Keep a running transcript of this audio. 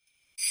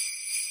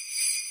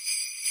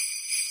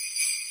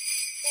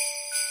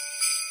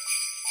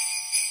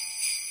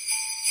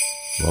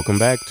Welcome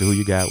back to Who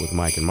You Got with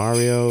Mike and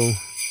Mario.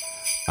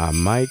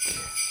 I'm Mike.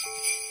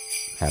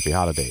 Happy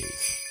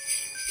holidays.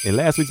 In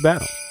last week's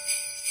battle,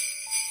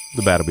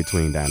 the battle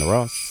between Diana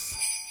Ross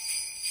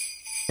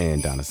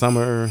and Donna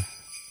Summer,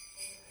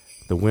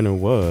 the winner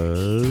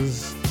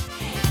was...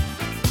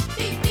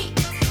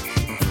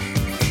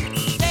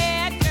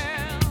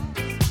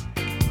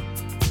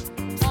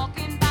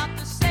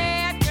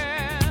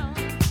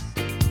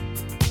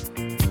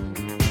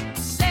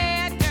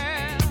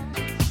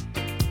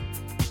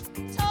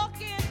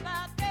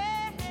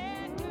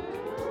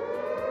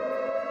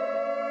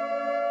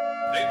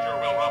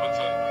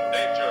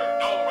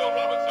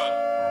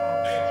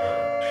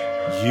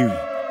 You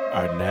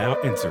are now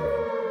entering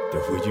the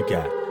Who You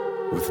Got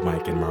with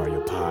Mike and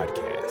Mario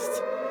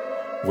podcast,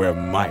 where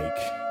Mike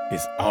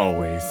is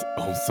always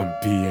on some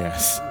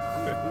BS.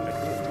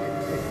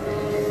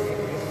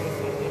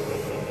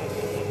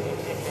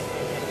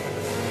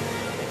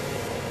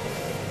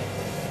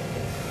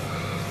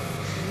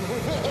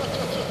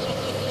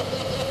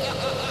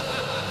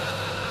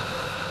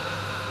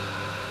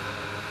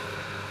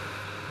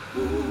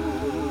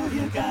 Who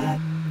you got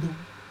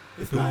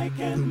with Mike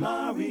and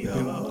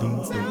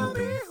Mario? Tell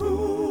me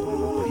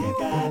who you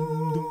got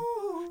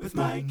with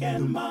Mike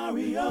and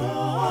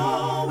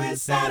Mario.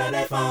 It's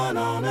Saturday fun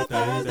on a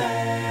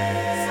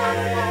Thursday.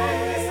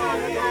 Saturday,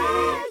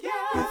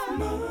 yeah. With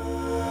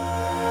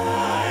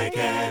Mike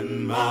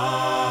and Mario.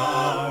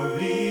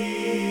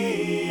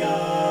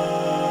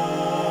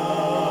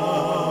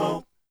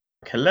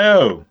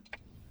 Hello.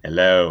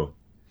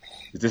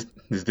 Is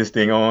this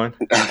thing on?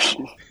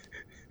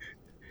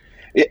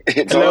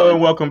 Hello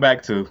and welcome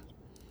back to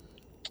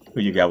Who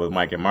You Got with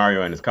Mike and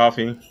Mario and his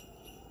coffee.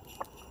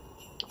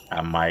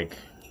 I'm Mike.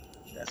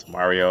 That's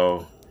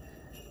Mario.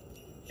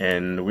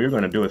 And we're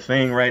going to do a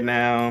thing right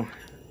now.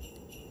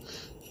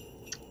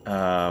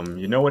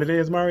 You know what it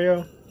is,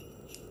 Mario?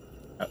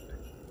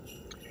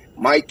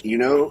 Mike,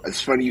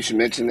 it's funny you should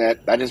mention that.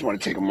 I just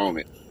want to take a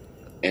moment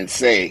and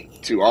say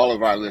to all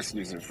of our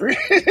listeners and friends,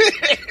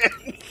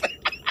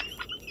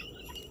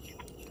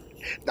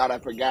 thought I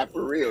forgot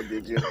for real,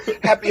 did you?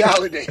 Happy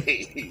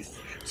holidays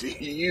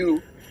to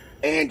you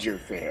and your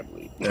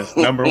family. That's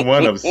number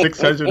one of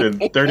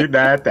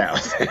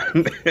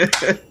 639,000.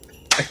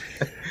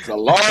 It's a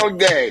long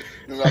day.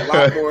 There's a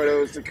lot more of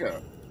those to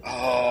come.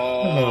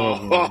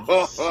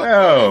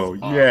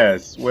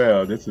 Yes.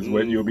 Well, this is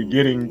what you'll be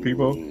getting,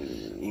 people,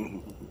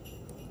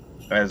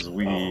 as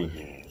we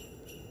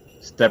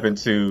step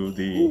into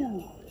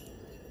the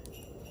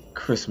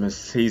Christmas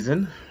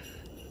season.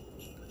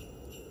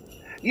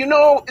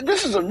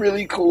 This is a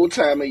really cool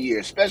time of year,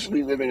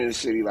 especially living in a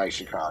city like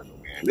Chicago,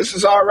 man. This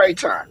is our right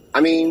time.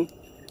 I mean,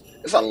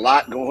 there's a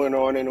lot going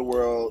on in the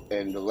world,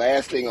 and the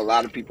last thing a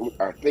lot of people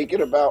are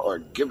thinking about or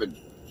give a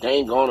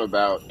dang on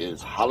about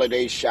is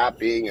holiday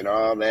shopping and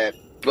all that,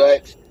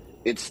 but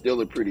it's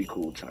still a pretty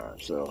cool time.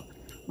 So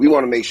we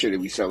want to make sure that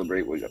we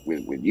celebrate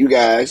with you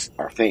guys,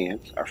 our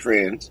fans, our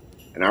friends,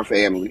 and our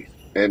families.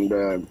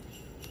 And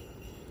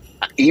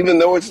even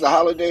though it's the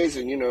holidays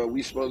and,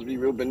 we supposed to be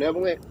real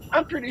benevolent,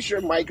 I'm pretty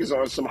sure Mike is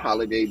on some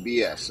holiday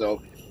BS.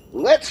 So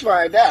let's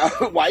find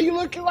out. Why are you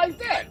looking like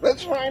that?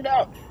 Let's find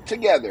out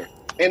together.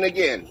 And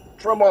again,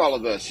 from all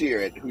of us here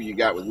at Who You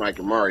Got with Mike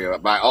and Mario,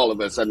 by all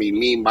of us, I mean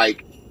me,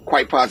 Mike,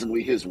 quite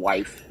possibly his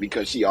wife,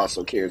 because she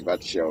also cares about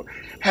the show.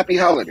 Happy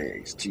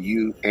holidays to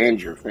you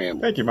and your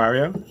family. Thank you,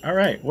 Mario. All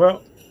right.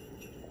 Well,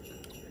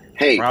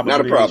 hey, not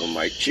a problem,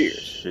 Mike.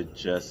 Cheers.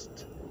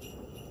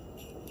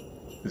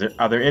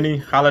 Are there any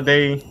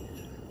holiday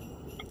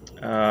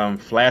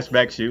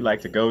flashbacks you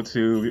like to go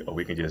to, or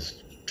we can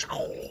just...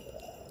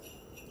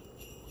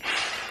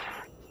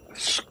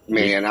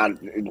 Man,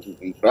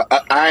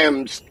 I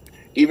am,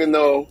 even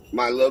though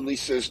my lovely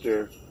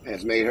sister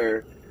has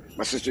my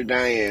sister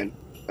Diane,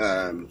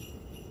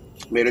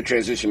 made a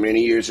transition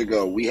many years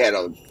ago,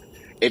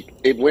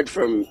 it went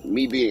from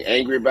me being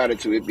angry about it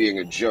to it being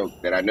a joke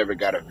that I never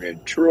got a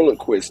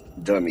ventriloquist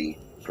dummy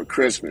for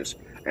Christmas.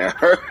 And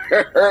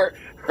her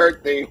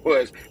thing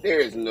was, there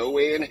is no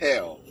way in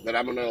hell that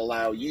I'm going to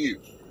allow you,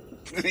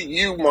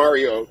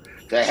 Mario,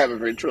 to have a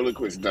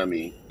ventriloquist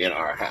dummy in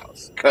our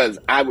house. Because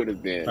I would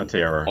have been a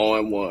terror.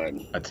 On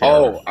one. A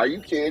terror. Oh, are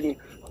you kidding?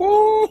 I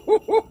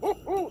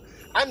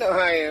know how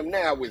I am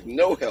now with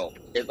no help.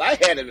 If I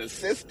had an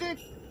assistant,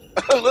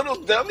 a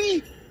little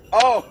dummy,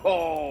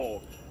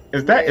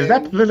 Is that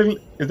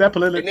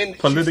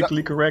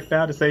politically correct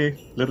now to say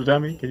little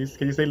dummy? Can you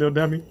say little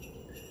dummy?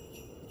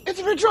 It's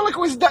a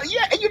ventriloquist dummy.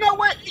 Yeah, you know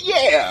what?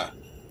 Yeah.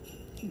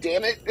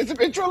 Damn it. It's a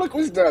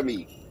ventriloquist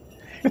dummy.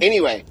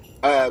 Anyway,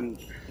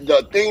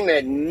 the thing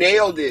that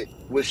nailed it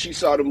was she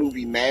saw the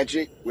movie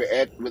Magic he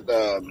played with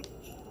the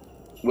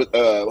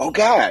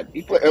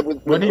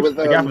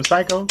guy from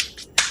Psycho.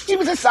 He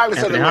was in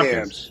Silence of the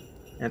Lambs.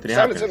 Anthony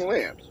Hopkins. Silence of the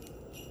Lambs.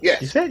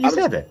 Yes. You said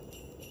that.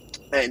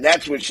 And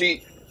that's when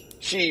she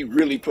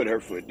really put her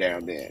foot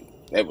down. Then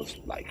that was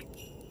like,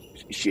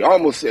 she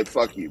almost said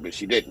 "fuck you," but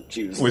she didn't.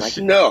 She was like,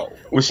 "No."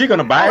 Was she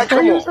gonna buy it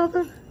for you or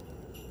something?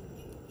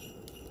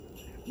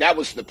 that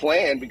was the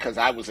plan because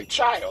I was a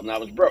child and I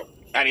was broke.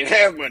 I didn't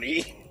have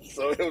money.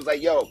 So it was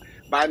like, yo,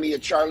 buy me a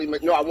Charlie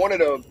No, I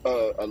wanted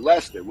a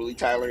Lester, Willie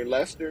Tyler and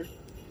Lester,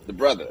 the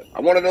brother.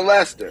 I wanted a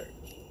Lester.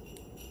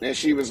 And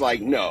she was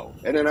like, no.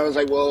 And then I was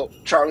like, well,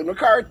 Charlie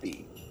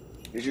McCarthy.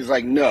 And she was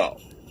like, no.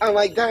 I'm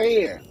like,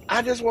 Diane,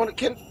 I just want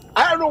to,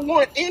 I don't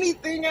want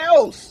anything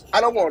else.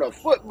 I don't want a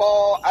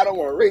football. I don't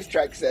want a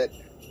racetrack set.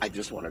 I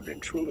just want a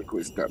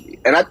ventriloquist dummy.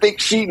 And I think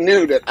she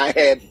knew that I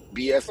had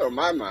BS on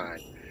my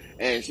mind.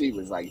 And she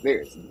was like,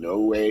 there's no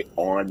way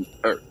on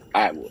earth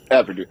I will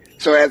ever do it.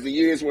 So as the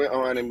years went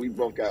on and we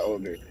both got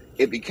older,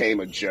 it became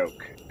a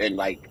joke and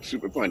like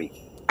super funny.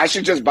 I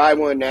should just buy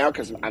one now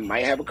because I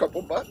might have a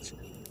couple bucks.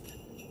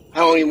 I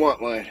don't even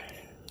want one.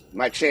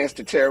 My chance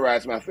to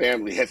terrorize my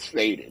family has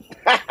faded.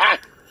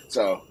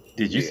 So,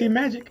 did you see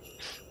Magic?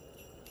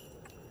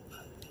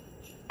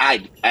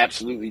 I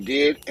absolutely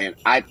did, and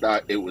I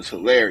thought it was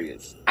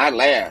hilarious. I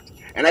laughed.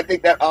 And I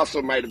think that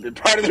also might have been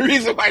part of the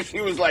reason why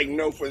she was like,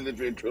 no for the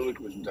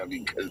ventriloquist dummy,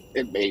 because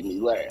it made me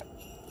laugh.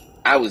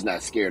 I was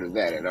not scared of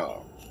that at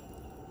all.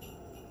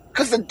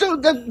 Because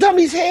the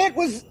dummy's head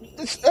was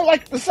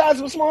like the size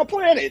of a small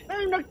planet.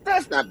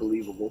 That's not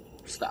believable.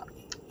 Stop.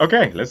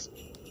 Okay,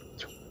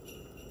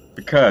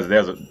 because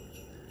there's a...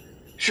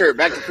 Sure,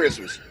 back to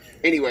Christmas.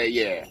 Anyway,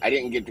 yeah, I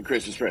didn't get the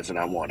Christmas present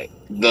I wanted.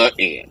 The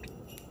end.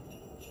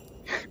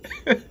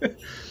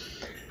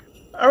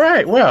 All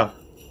right, well,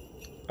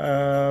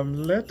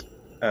 let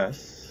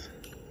us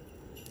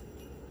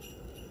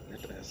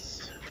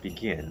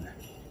begin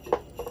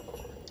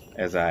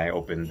as I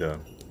open the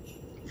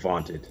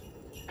vaunted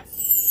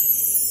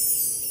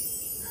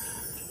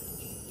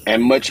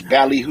and much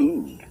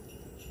ballyhooed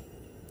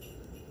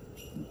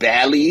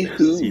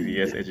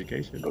CVS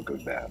Education Book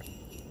of Battle.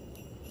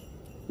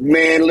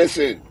 Man,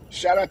 listen,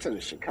 shout out to the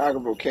Chicago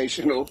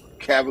Vocational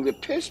Cavalier.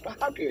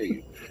 How dare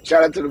you?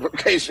 Shout out to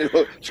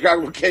the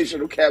Chicago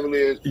Vocational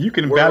Cavaliers. You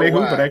can ballyhoo,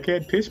 but I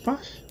can't pish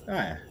posh?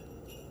 Ah.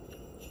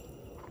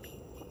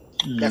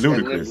 That's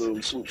Ludicrous. That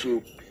little swoop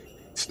swoop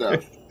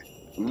stuff.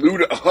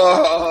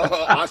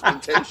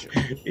 Ostentation.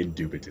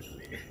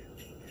 Indubitably.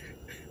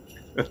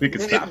 We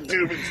can stop.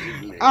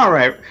 Indubitably. All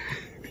right.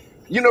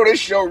 You know, this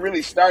show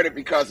really started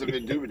because of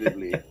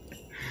indubitably.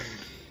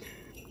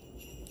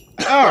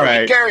 All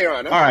right. Carry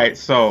on. All right.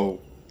 So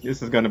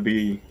this is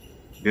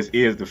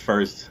the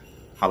first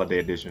holiday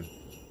edition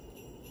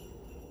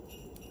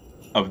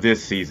of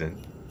this season.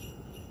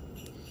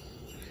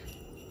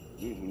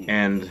 Mm-hmm.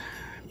 And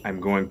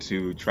I'm going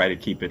to try to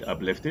keep it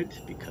uplifted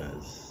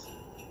because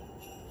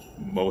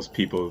most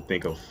people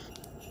think of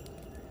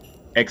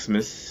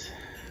Xmas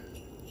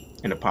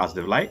in a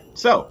positive light.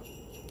 So,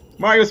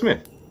 Mario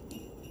Smith.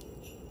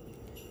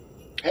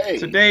 Hey.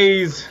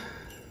 Today's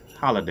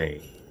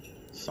holiday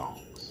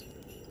songs.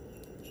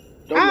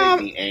 Don't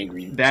make me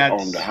angry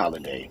on the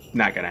holiday.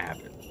 Not gonna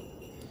happen.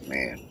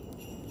 Man.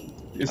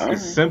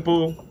 It's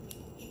simple,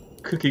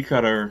 cookie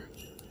cutter,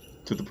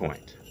 to the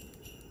point.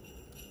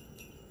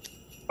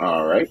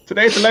 All right.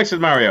 Today's selection,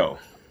 Mario.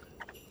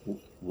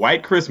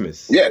 White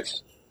Christmas.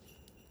 Yes.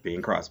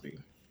 Bing Crosby.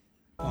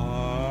 I'm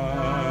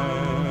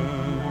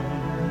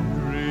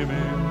dreaming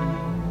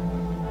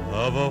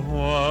of a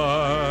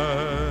white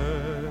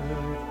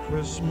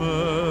Christmas,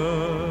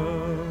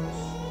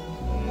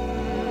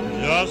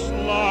 just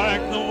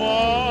like the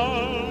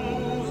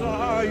ones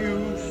I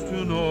used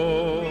to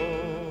know.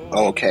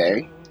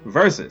 Okay.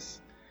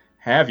 Versus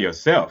Have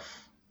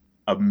Yourself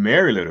a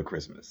Merry Little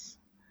Christmas.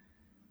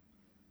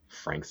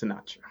 Frank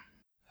Sinatra.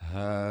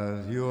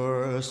 Have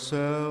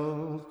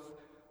yourself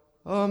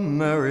a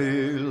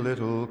merry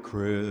little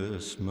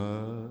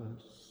Christmas.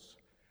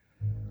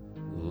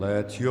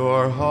 Let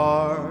your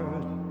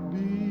heart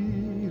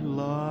be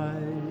light.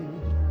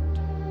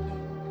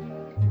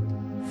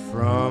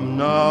 From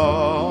now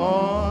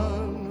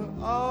on,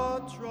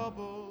 our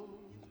troubles.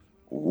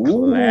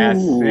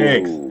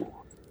 Classic. Ooh.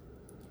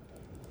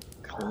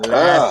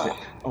 Classic.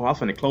 Oh, I was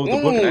finna close the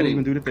book and I didn't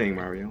even do the thing,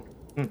 Mario.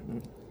 Mm-hmm.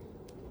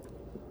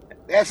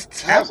 That's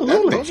tough.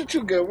 Absolutely. Those are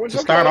two good ones. To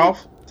start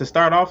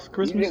off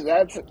Christmas,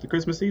 the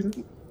Christmas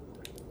season.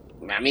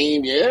 I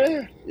mean,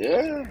 yeah.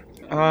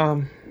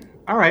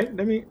 All right.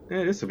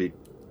 This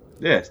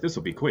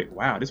will be quick.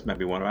 Wow, this might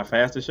be one of our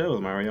fastest shows,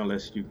 Mario.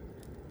 Unless you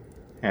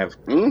have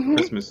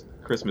Christmas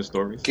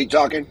stories. Keep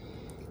talking.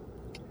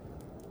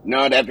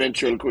 No, that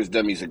ventriloquist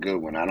dummy's a good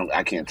one.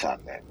 I can't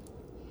top that.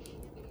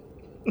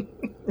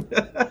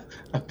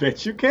 I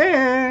bet you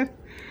can.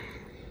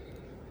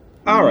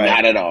 All right.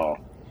 Not at all.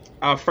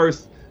 Our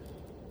first.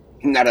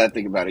 Now that I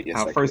think about it, yes.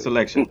 Our first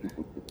selection.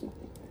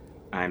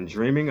 I'm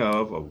dreaming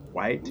of a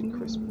white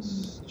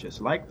Christmas,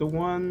 just like the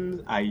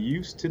ones I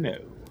used to know.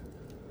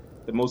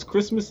 The most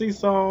Christmassy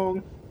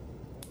song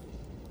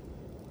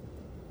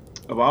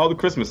of all the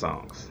Christmas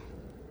songs.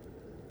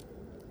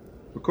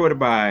 Recorded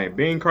by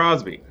Bing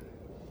Crosby.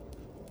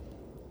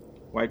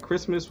 White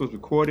Christmas was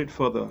recorded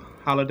for the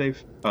holiday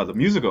film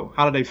musical,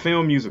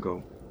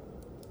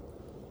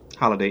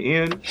 Holiday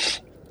Inn,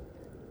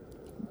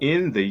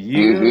 in the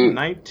year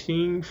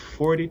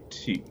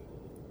 1942.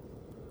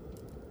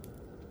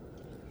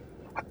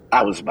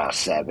 I was about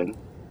 7.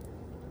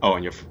 Oh,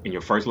 in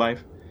your first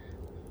life?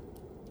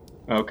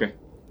 Okay.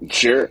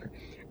 Sure.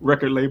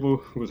 Record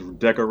label was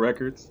Decca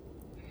Records.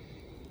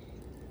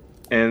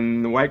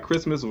 And White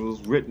Christmas was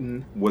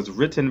written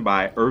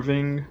by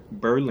Irving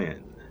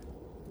Berlin.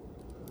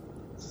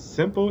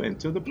 Simple and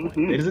to the point.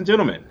 Mhm. Ladies and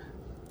gentlemen,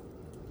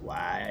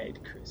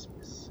 White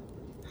Christmas.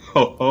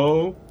 Ho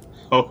ho,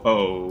 ho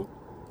ho,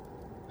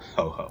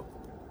 ho ho.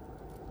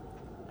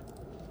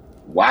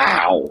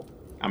 Wow.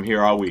 I'm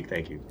here all week,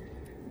 thank you.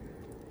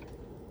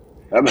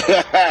 I'm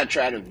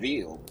trying to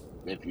veal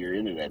if you're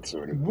into that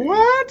sort of thing.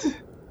 What?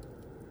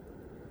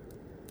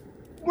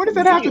 What does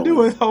that have to do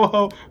with ho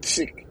ho?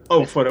 Sick.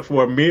 Oh, for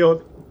a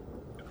meal?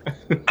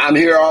 I'm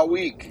here all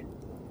week.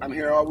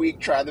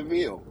 Try the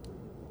veal.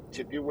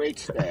 Tip your wait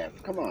staff.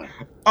 Come on.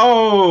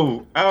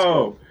 Oh.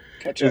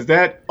 Catch Is up.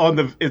 that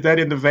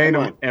in the vein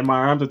Come of on. and my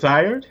arms are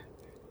tired?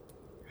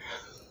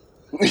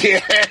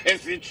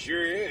 Yes, it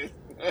sure is.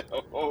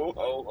 Ho, ho,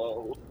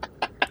 ho.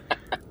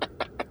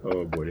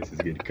 Oh boy, this is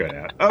getting cut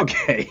out.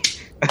 Okay.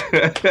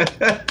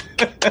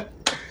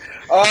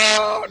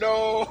 Oh,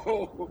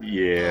 no.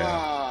 Yeah.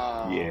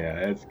 Ah.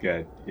 Yeah, that's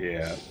good.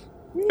 Yeah.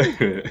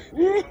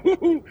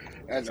 Woo.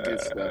 That's good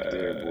stuff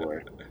there, boy.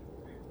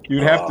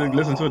 You'd have to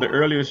listen to the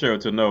earlier show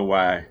to know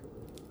why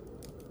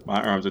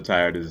my arms are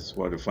tired is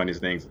one of the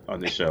funniest things on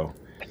this show.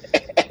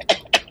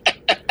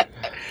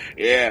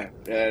 Yeah,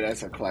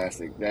 that's a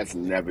classic. That's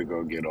never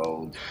going to get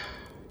old.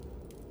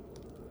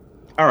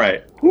 All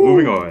right, Woo.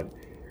 moving on.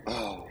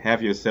 Oh.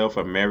 Have Yourself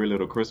a Merry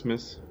Little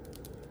Christmas.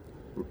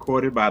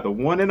 Recorded by the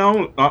one and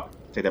only... Oh,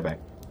 take that back.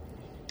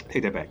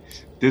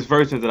 This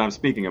version that I'm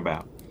speaking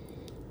about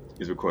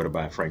is recorded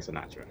by Frank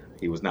Sinatra.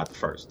 He was not the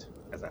first,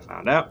 as I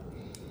found out.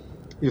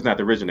 He was not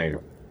the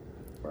originator.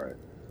 Right.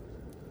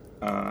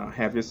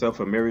 Have Yourself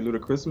a Merry Little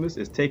Christmas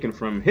is taken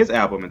from his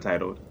album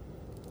entitled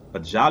A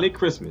Jolly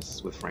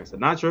Christmas with Frank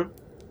Sinatra,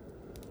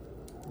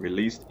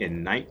 released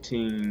in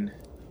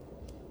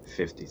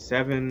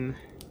 1957,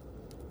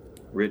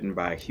 written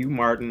by Hugh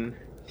Martin,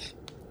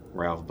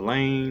 Ralph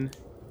Blaine,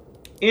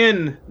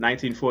 in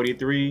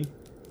 1943,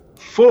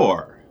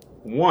 for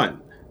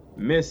one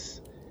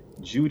Miss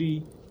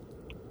Judy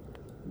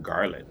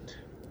Garland.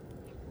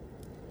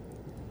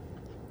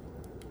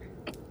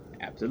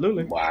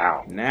 Absolutely.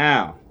 Wow.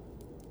 Now,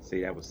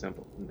 see, that was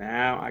simple.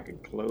 Now I can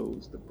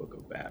close the Book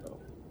of Battle.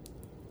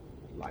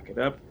 Lock it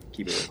up.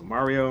 Keep it with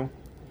Mario.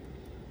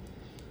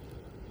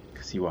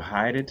 Because he will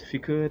hide it if he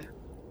could.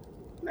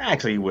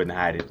 Actually, he wouldn't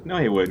hide it. No,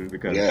 he wouldn't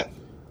because... Yeah.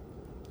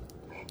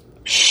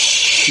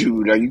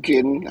 Shoot, are you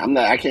kidding?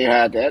 I can't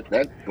hide that.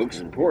 That book's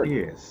important.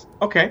 Yes.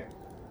 Okay.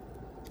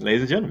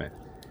 Ladies and gentlemen,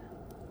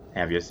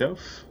 have yourself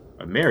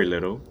a merry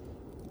little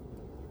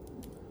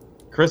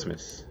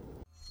Christmas.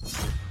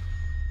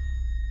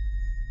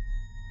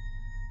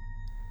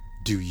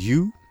 Do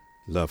you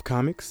love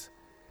comics?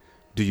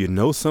 Do you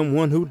know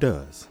someone who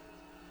does?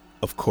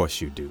 Of course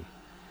you do.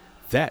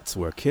 That's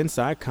where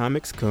Kensai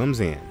Comics comes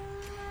in.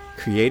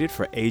 Created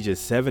for ages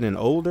 7 and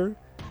older,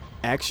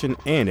 action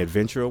and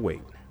adventure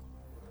await.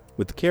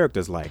 With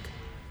characters like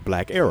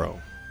Black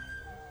Arrow,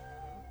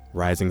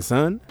 Rising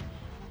Sun,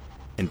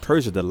 and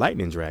Persia the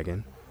Lightning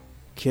Dragon,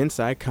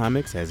 Kensai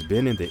Comics has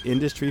been in the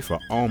industry for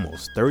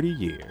almost 30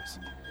 years.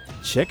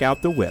 Check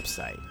out the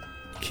website,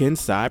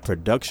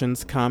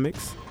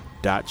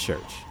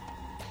 KensaiProductionsComics.church.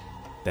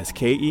 That's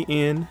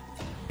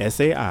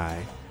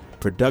KENSAI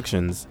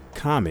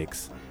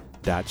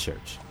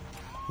Productionscomics.church.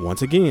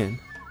 Once again,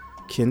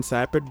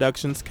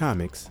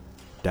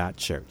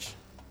 KensaiProductionsComics.church.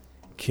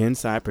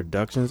 Kensai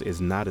Productions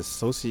is not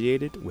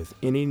associated with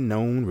any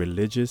known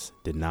religious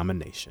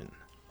denomination.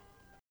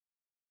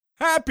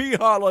 Happy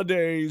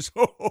holidays!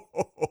 All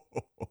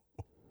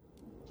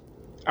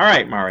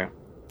right, Mario.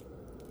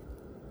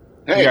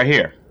 We Hey, are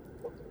here.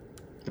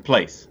 The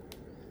place,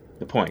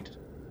 the point,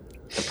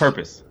 the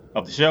purpose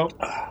of the show.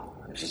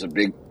 this is a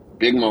big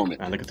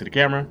moment. I look into the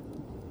camera.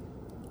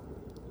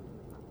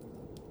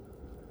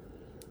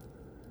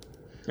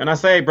 And I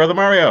say, Brother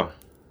Mario.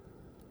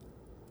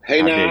 Hey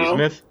I'm Davey now.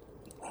 Smith.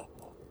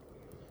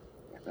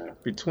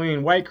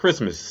 Between White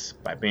Christmas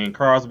by Bing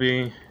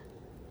Crosby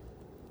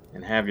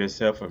and Have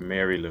Yourself a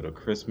Merry Little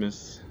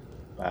Christmas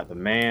by the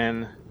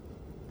man,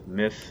 the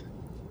myth,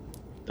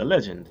 the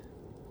legend,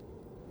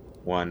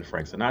 one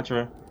Frank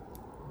Sinatra.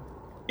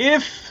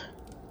 If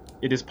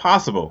it is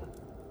possible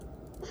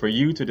for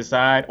you to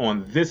decide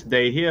on this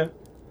day here,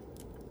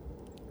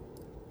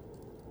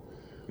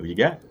 who you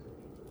got?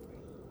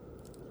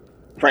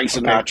 Frank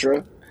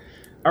Sinatra.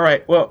 All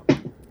right, well, who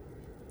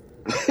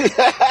you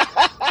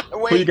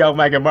Wait, got,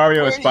 Mike and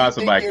Mario, where is do you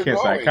sponsored think by you're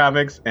Kensai going?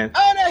 Comics. And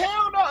Oh, the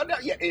hell no.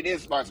 Yeah, it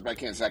is sponsored by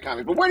Kensai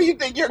Comics. But where do you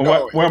think you're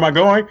where going? am I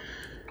going?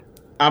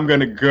 I'm going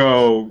to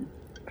go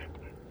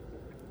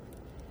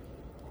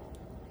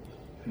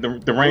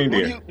the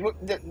reindeer.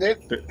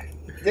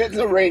 There's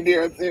a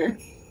reindeer up there.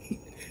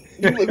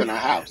 You live in a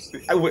house.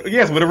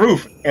 Yes, with a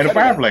roof and a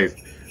fireplace.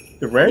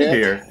 The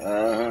reindeer.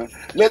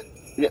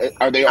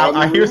 Are they on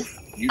the roof?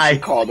 You should I-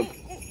 call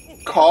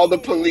the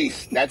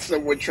police. That's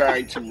someone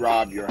trying to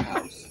rob your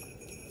house.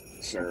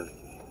 sir.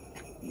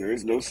 There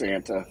is no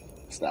Santa.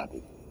 Stop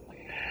it.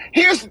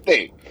 Here's the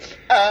thing.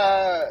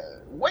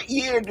 What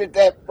year did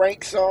that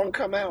Frank song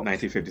come out?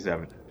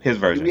 1957. His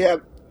version. We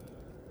have.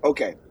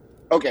 Okay,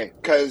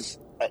 because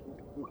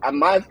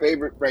my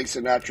favorite Frank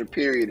Sinatra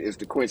period is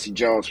the Quincy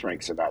Jones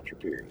Frank Sinatra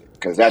period,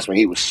 because that's when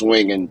he was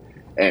swinging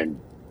and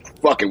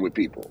fucking with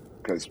people.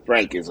 Because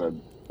Frank is a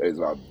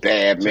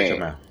bad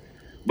man.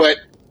 But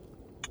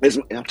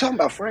I'm talking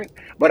about Frank.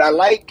 But I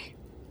like.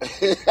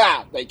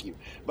 Thank you.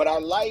 But I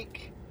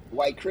like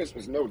White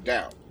Christmas, no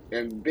doubt.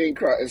 And Bing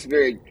Crosby, it's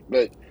very.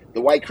 But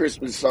the White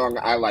Christmas song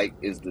I like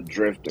is the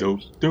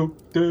Drifters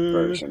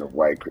version of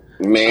White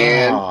Christmas.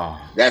 Man,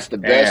 that's the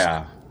best.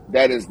 Yeah.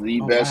 That is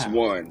the best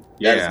one.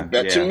 That is the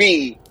best. To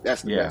me,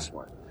 that's the best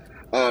one.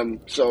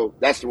 So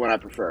that's the one I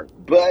prefer.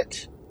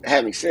 But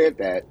having said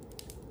that,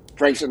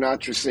 Frank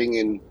Sinatra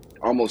singing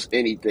almost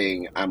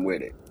anything, I'm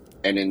with it.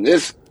 And in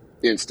this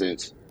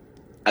instance,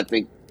 I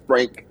think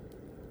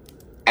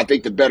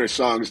the better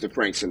song is the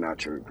Frank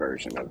Sinatra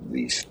version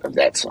of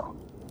that song.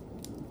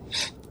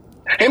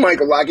 Hey,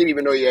 Michael Lockett,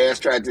 even though your ass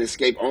tried to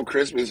escape on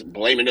Christmas,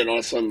 blaming it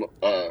on some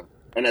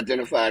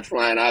unidentified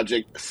flying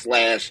object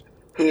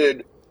 /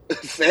 hood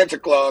Santa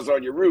Claus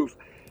on your roof,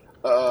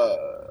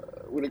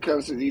 when it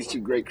comes to these two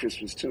great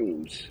Christmas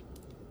tunes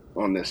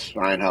on this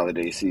fine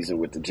holiday season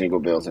with the jingle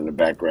bells in the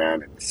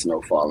background and the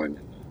snow falling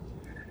and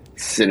the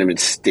cinnamon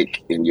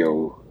stick in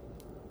your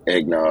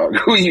eggnog,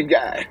 who you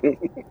got?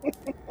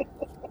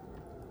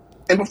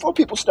 And before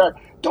people start,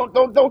 don't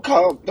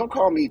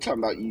call me talking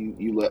about you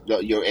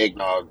love your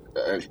eggnog.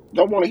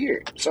 Don't want to hear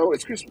it. So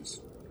it's Christmas.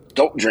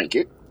 Don't drink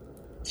it.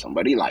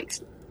 Somebody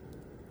likes it.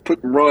 Put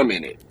rum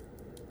in it.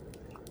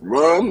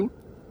 Rum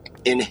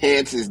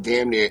enhances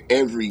damn near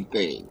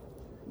everything.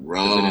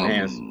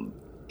 Rum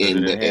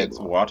in the egg.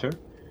 Water?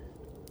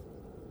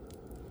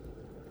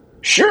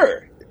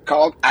 Sure.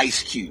 Called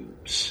ice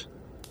cubes.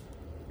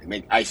 They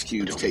make ice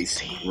cubes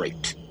taste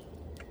great.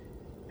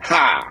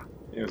 Ha!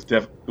 It was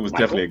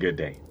definitely a good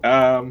day.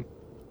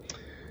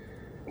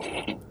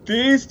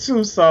 These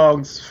two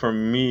songs for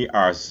me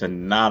are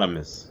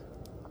synonymous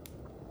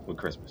with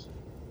Christmas.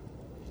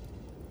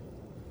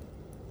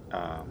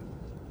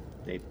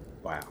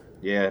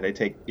 They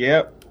take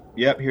hear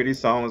these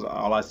songs,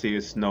 all I see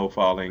is snow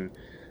falling,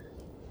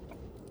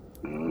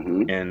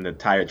 and the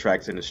tire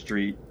tracks in the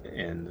street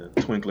and the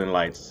twinkling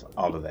lights,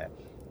 all of that.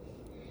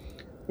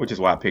 Which is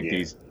why I picked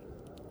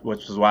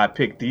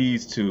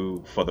these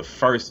two for the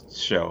first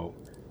show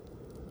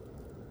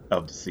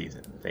of the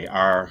season. They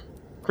are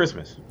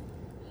Christmas.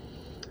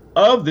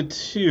 Of the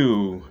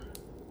two,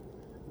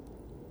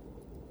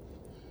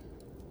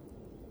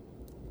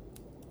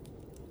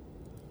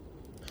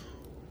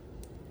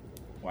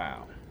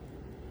 wow.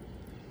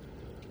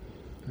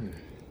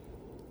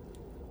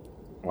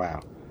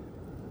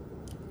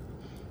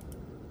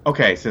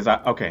 Okay,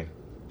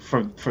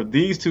 for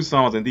these two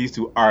songs and these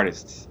two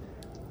artists,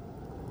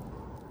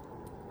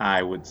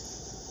 I would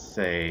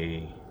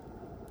say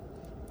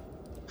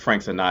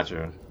Frank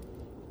Sinatra.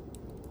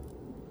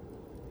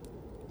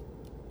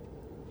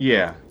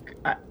 Yeah,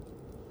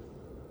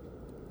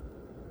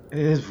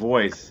 his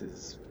voice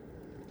is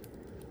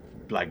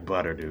like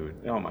butter, dude.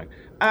 Oh my!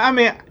 I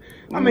mean,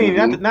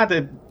 not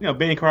that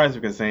Benny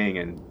Crosby can sing,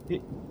 and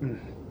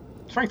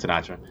Frank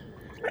Sinatra.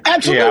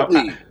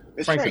 Absolutely,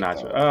 yeah, Frank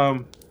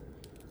Sinatra.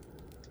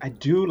 I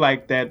do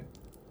like that.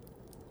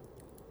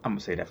 I'm gonna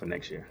say that for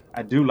next year.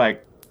 I do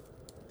like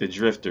the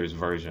Drifters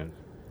version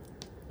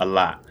a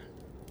lot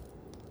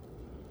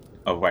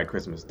of White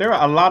Christmas. There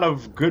are a lot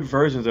of good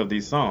versions of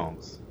these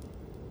songs,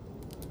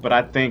 but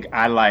I think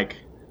I like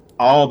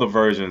all the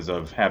versions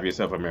of Have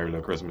Yourself a Merry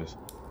Little Christmas.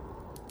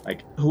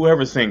 Like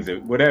whoever sings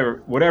it,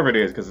 whatever it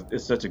is, because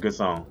it's such a good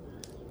song.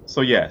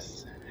 So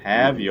yes,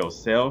 Have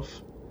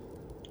Yourself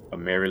a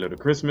Merry Little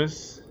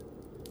Christmas.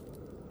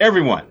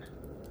 Everyone,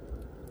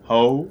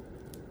 ho,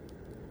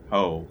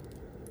 ho,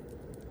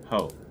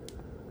 ho.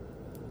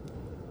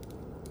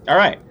 All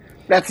right.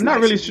 That's not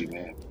nice really of you,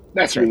 man.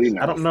 That's really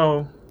nice. I don't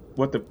know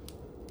what the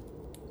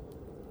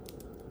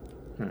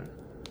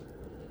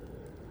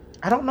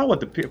I don't know what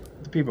the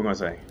people are gonna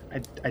say.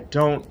 I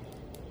don't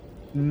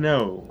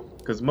know,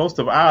 because most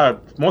of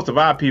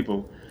our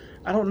people,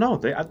 I don't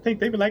know. I think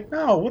they'd be like,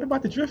 no. What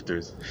about the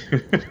Drifters?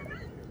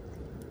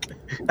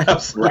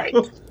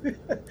 Absolutely.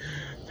 Right.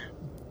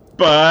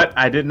 But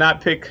I did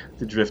not pick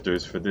the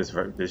Drifters for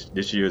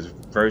this year's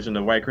version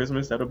of White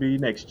Christmas. That'll be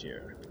next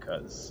year,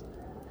 because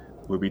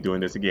we'll be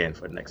doing this again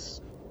for the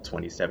next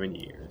 27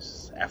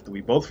 years after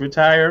we both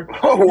retire.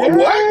 Oh, what?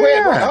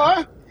 Wait,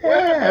 huh?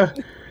 Yeah.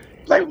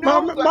 Like,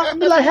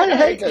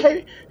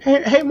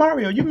 hey,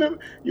 Mario, you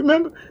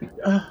remember,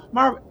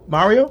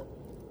 Mario?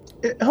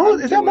 Who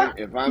is that?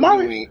 If I'm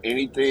Mario? doing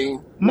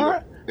anything,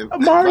 Mario, if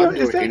I'm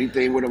doing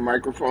anything with a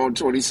microphone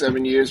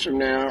 27 years from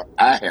now,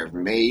 I have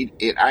made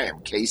it. I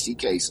am Casey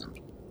Kasem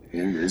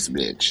in this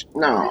bitch.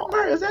 No,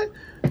 Mario, is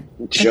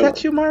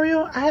that you,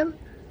 Mario? I'm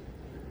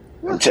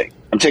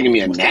taking me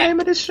a nap. What's the name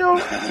of this show?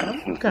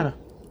 Kind of.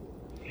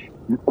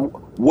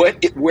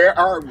 What? Where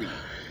are we?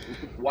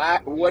 Why?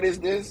 What is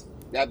this?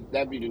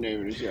 That'd be the name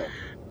of the show.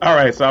 All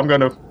right, so I'm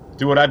going to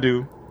do what I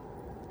do.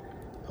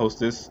 Host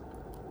this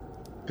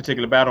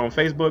particular battle on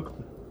Facebook.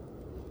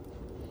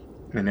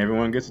 And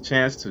everyone gets a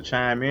chance to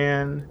chime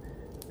in.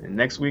 And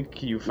next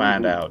week you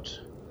find out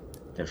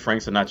that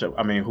Frank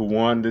Sinatra, who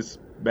won this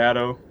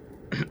battle.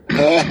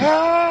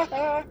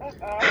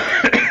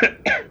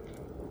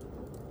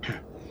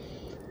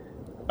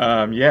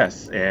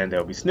 Yes, and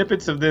there'll be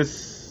snippets of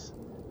this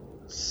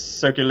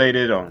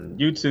circulated on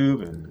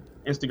YouTube and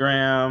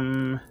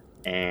Instagram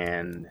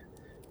and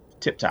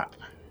TikTok.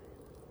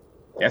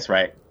 That's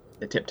right,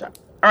 the TikTok.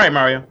 All right,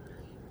 Mario.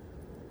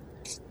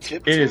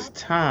 TikTok? It is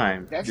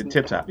time. The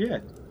TikTok, yeah.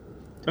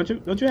 Don't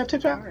you have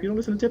TikTok? Right. You don't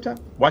listen to TikTok?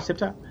 Watch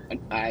TikTok.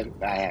 I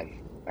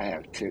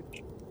have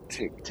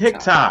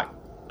TikTok.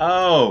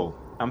 Oh,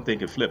 I'm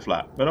thinking flip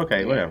flop, but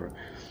okay, whatever.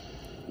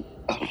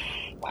 Oh,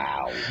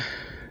 wow.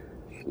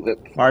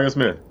 Mario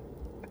Smith.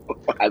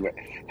 I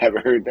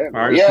haven't heard that.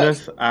 Mario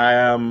Smith. I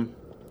am.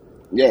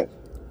 Yes.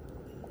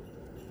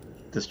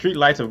 The street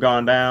lights have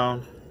gone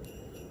down.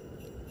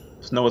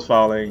 Snow is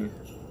falling.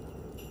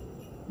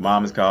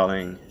 Mom is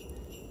calling.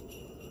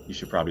 You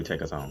should probably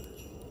take us home.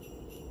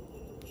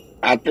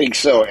 I think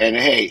so. And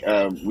hey,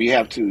 we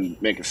have to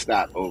make a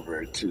stop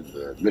over to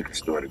the liquor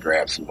store to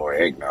grab some more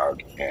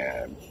eggnog.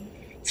 And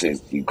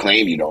since you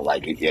claim you don't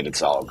like it yet,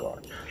 it's all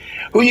gone.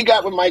 Who You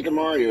Got with Mike and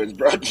Mario is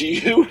brought to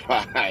you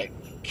by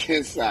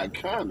Kinside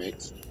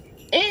Comics.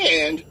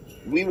 And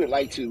we would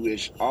like to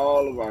wish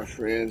all of our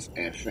friends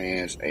and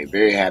fans a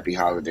very happy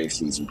holiday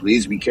season.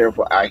 Please be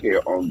careful out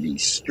here on the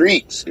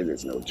streets. It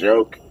is no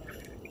joke.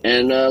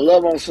 And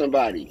love on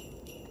somebody.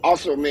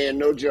 Also, man,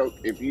 no joke,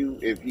 if you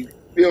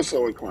feel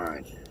so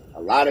inclined,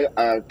 a lot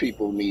of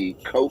people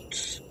need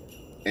coats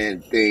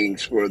and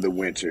things for the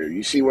winter.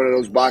 You see one of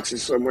those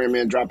boxes somewhere,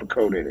 man, drop a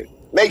coat in it.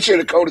 Make sure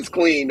the coat is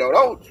clean,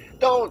 though.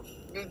 Don't,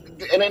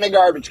 and in a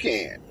garbage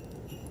can.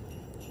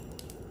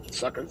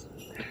 Suckers.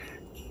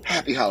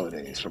 Happy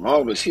holidays from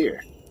all of us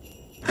here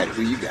at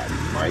Who You Got,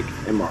 Mike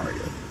and Mario.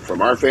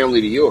 From our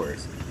family to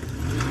yours.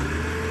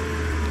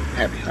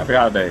 Happy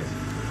holidays.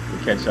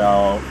 We'll catch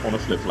y'all on the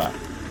flip-flop.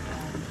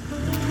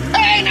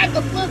 Hey, not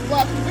the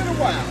flip-flop. It's been a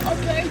while,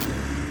 okay?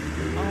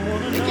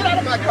 Hey, get out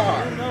of my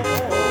car.